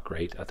 They're not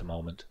great at the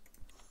moment.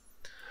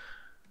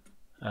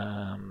 Okay,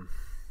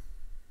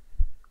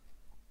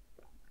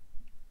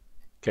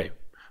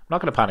 I'm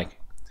not going to panic.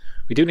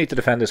 We do need to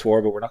defend this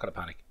war, but we're not going to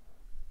panic.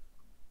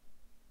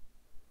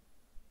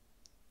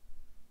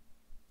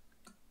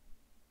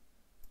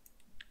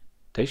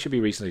 They should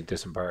be recently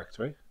disembarked,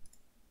 right?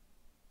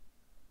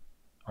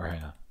 Or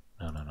hang on.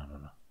 No.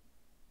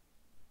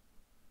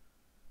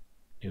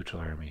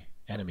 Neutral army.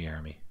 Enemy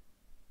army.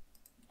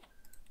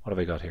 What have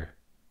I got here?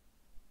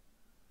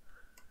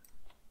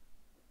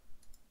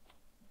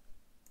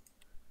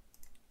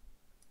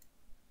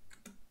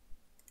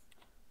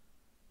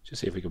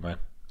 Just see if we can win.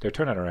 They're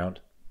turning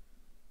around.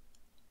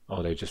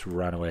 Oh, they just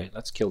ran away.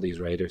 Let's kill these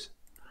raiders.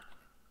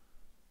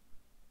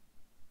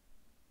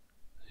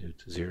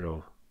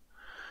 0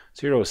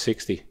 is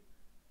 60. At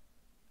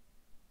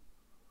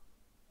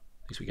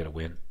least we get a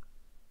win.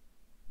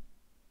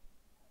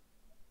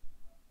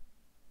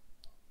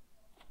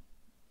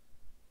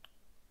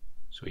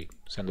 Sweet.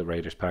 Send the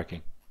raiders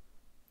packing.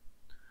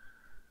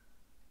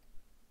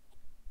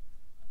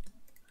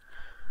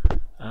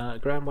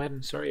 Grand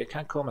Wedding. Sorry, I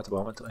can't come at the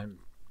moment. I'm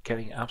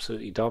getting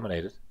absolutely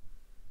dominated.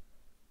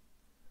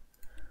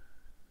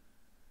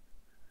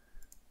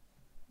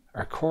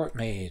 court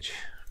mage.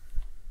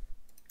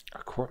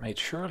 Our court mage,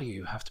 surely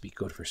you have to be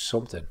good for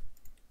something.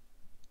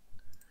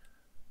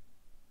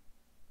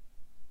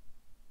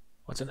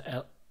 What's an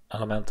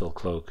elemental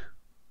cloak?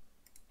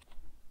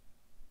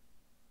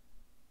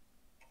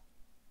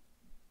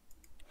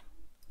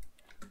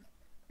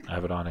 I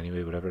have it on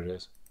anyway, whatever it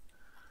is.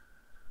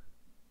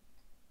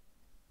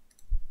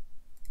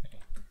 Okay.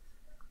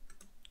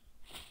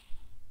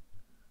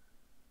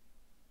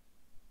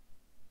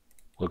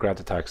 We'll grab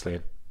the tax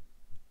lane.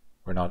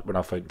 We're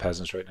not fighting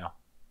peasants right now.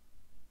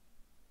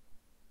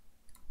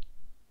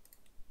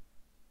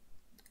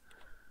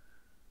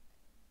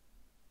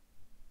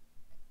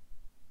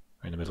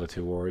 We're in the middle of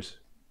two wars.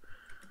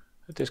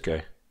 Look at this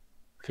guy.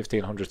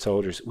 1,500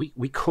 soldiers.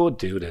 We could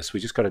do this. We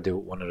just got to do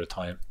it one at a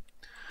time.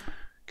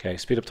 Okay,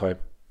 speed up time.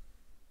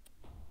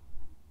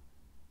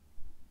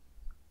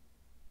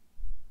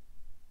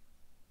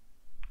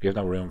 We have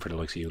no room for the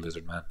likes of you,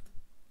 lizard man.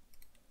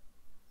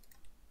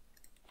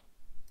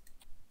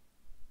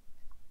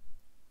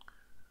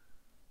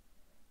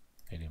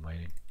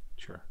 Waiting.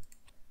 Sure.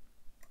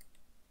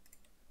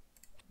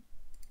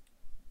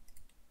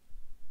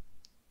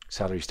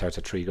 Salary starts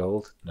at 3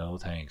 gold. No,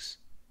 thanks.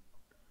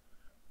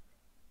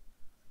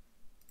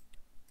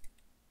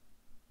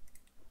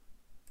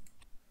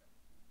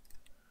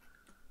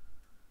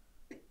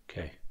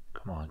 Okay,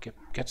 come on,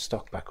 get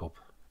stock back up.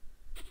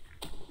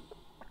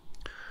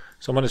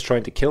 Someone is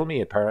trying to kill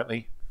me,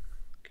 apparently.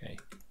 Okay,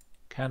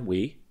 can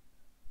we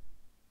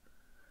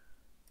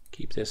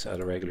keep this at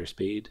a regular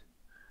speed?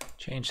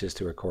 Change this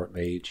to a court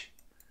mage.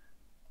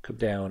 Come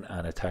down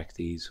and attack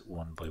these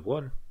one by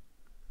one.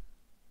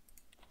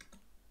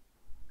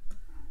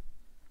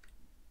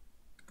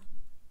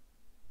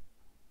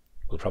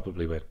 We'll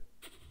probably win.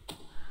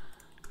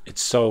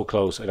 It's so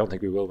close. I don't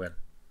think we will win.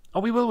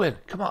 Oh, we will win.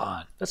 Come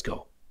on, let's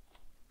go.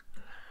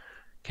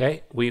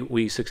 Okay,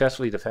 we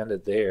successfully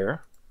defended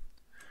there.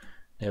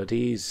 Now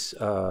these,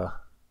 and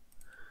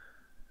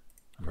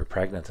we're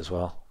pregnant as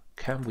well.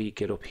 Can we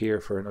get up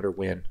here for another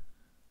win?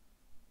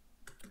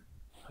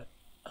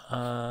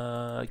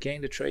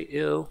 Gain the trait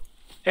ill.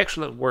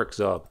 Excellent work,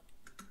 Zob.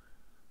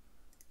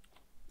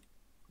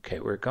 Okay,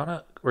 we're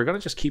gonna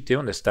just keep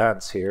doing this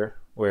dance here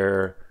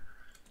where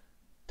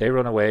they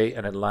run away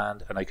and then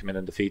land and I come in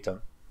and defeat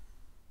them.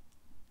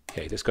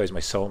 Okay, this guy's my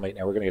soulmate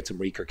now. We're gonna get some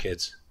Reeker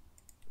kids.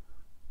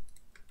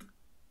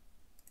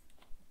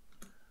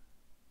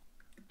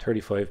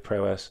 35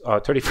 prowess.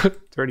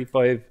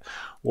 35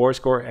 war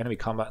score. Enemy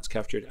combatants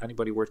captured.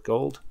 Anybody worth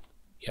gold?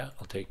 Yeah,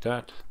 I'll take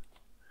that.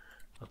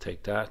 I'll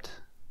take that.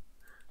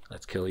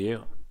 Let's kill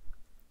you.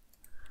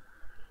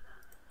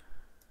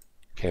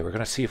 Okay, we're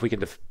gonna see if we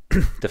can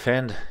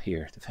defend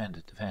here.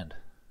 Defend.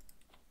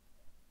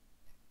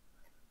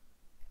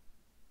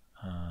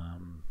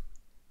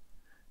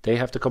 They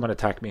have to come and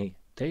attack me.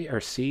 They are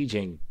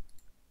sieging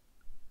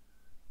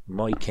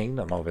my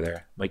kingdom over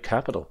there, my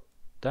capital.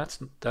 That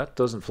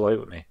doesn't fly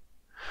with me.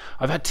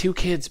 I've had 2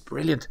 kids.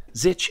 Brilliant.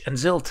 Zich and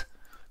Zilt.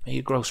 May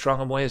you grow strong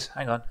and wise.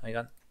 Hang on.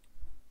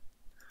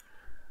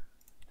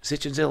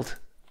 Zich and Zilt.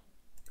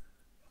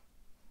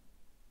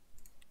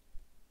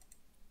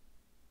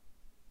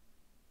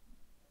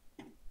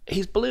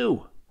 He's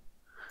blue.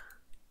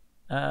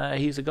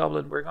 He's a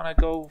goblin. We're gonna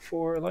go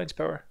for alliance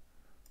power.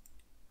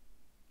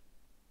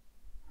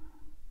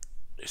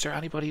 Is there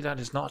anybody that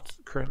is not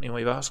currently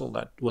my vassal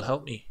that will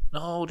help me?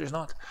 No, there's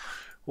not.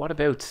 What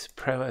about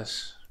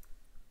prowess?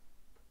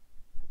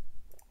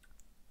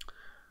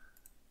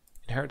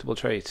 Inheritable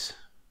traits.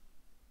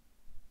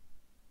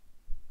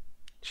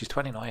 She's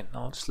 29. No,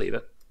 I'll just leave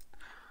it.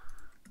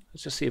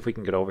 Let's just see if we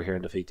can get over here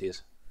and defeat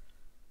these.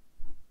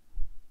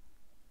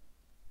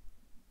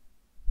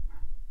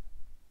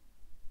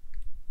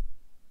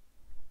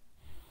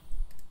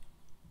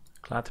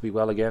 Glad to be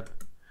well again.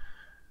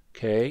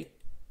 Okay,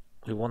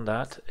 we won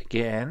that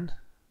again.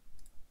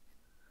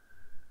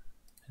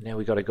 And now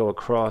we got to go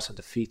across and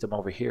defeat them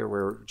over here.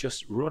 We're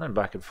just running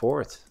back and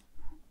forth.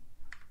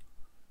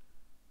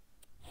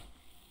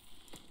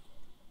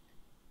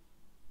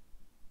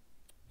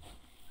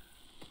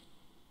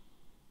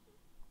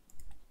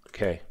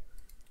 Okay.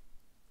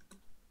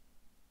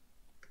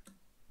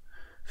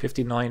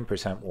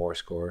 59% war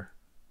score.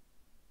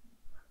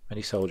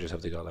 Many soldiers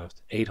have they got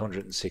left?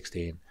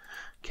 816.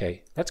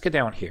 Okay, let's get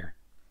down here.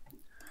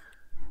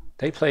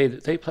 They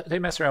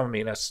mess around with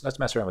me. Let's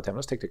mess around with them.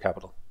 Let's take the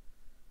capital.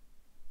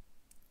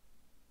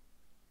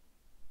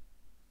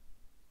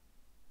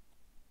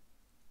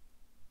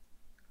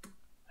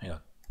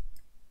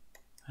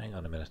 Hang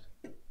on a minute.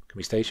 Can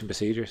we station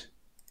besiegers?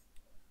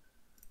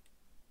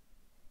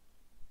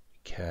 We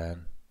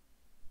can.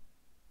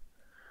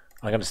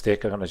 I'm gonna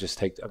take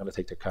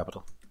their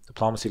capital.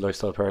 Diplomacy,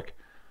 lifestyle perk,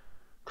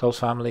 close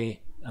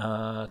family,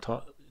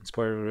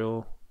 inspire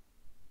rule.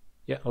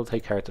 Yeah, I'll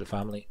take heart to the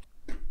family.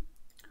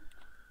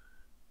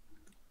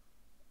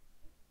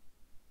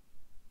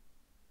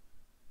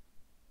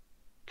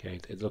 Okay,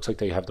 it looks like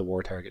they have the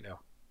war target now.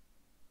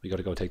 We got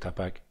to go take that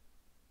back.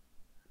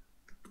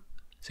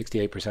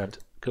 68%.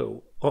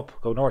 Go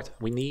up, go north.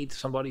 We need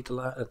somebody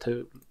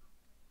to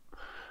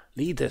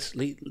Lead this.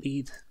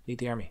 Lead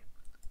the army.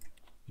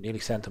 We nearly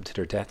sent them to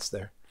their deaths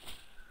there.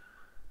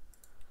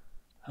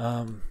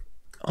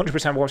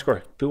 100% war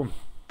score. Boom.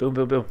 Boom,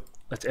 boom, boom.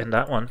 Let's end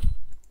that one.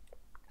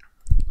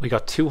 We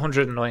got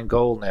 209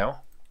 gold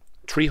now.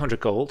 300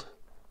 gold.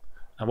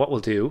 And what we'll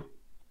do...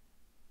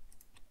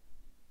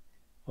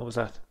 What was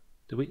that?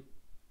 Did we...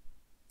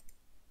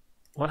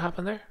 What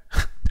happened there?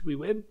 Did we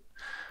win?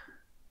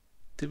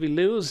 Did we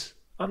lose?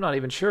 I'm not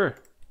even sure.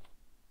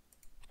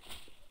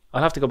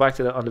 I'll have to go back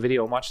to on the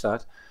video and watch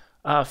that.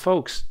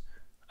 Folks,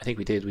 I think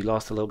we did. We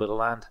lost a little bit of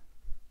land.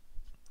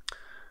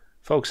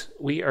 Folks,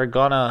 we are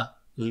gonna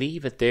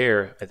leave it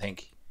there, I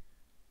think.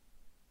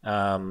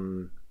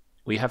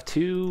 We have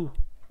two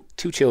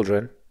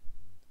children.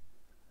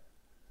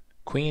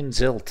 Queen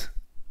Zilt.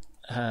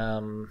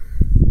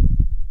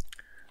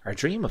 Our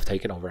dream of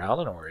taking over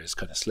Alinor is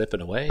kind of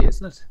slipping away,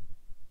 isn't it?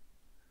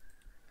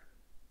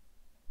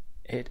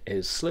 It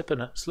is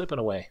slipping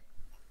away.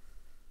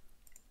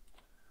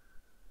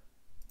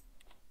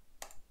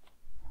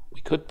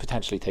 We could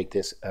potentially take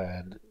this,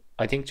 and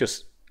I think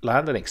just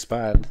land and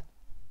expand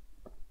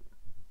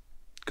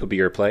could be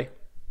your play.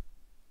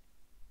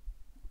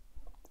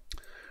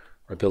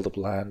 Or build up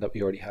land that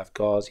we already have.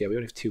 Gauze, yeah, we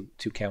only have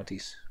two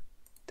counties.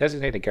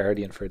 Designate a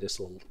guardian for this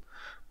little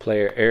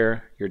player.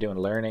 Heir, you're doing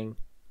learning.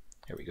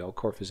 There we go,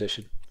 core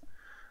physician.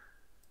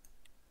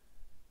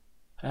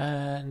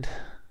 And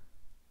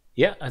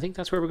yeah, I think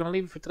that's where we're going to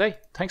leave it for today.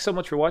 Thanks so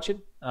much for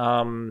watching.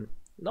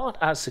 Not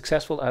as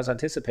successful as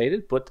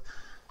anticipated, but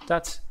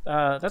that's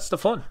the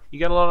fun. You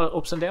get a lot of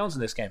ups and downs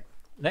in this game.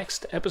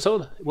 Next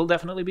episode will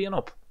definitely be an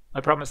up.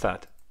 I promise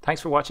that.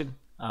 Thanks for watching.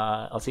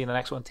 I'll see you in the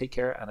next one. Take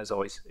care, and as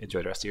always,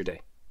 enjoy the rest of your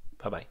day.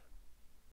 Bye-bye.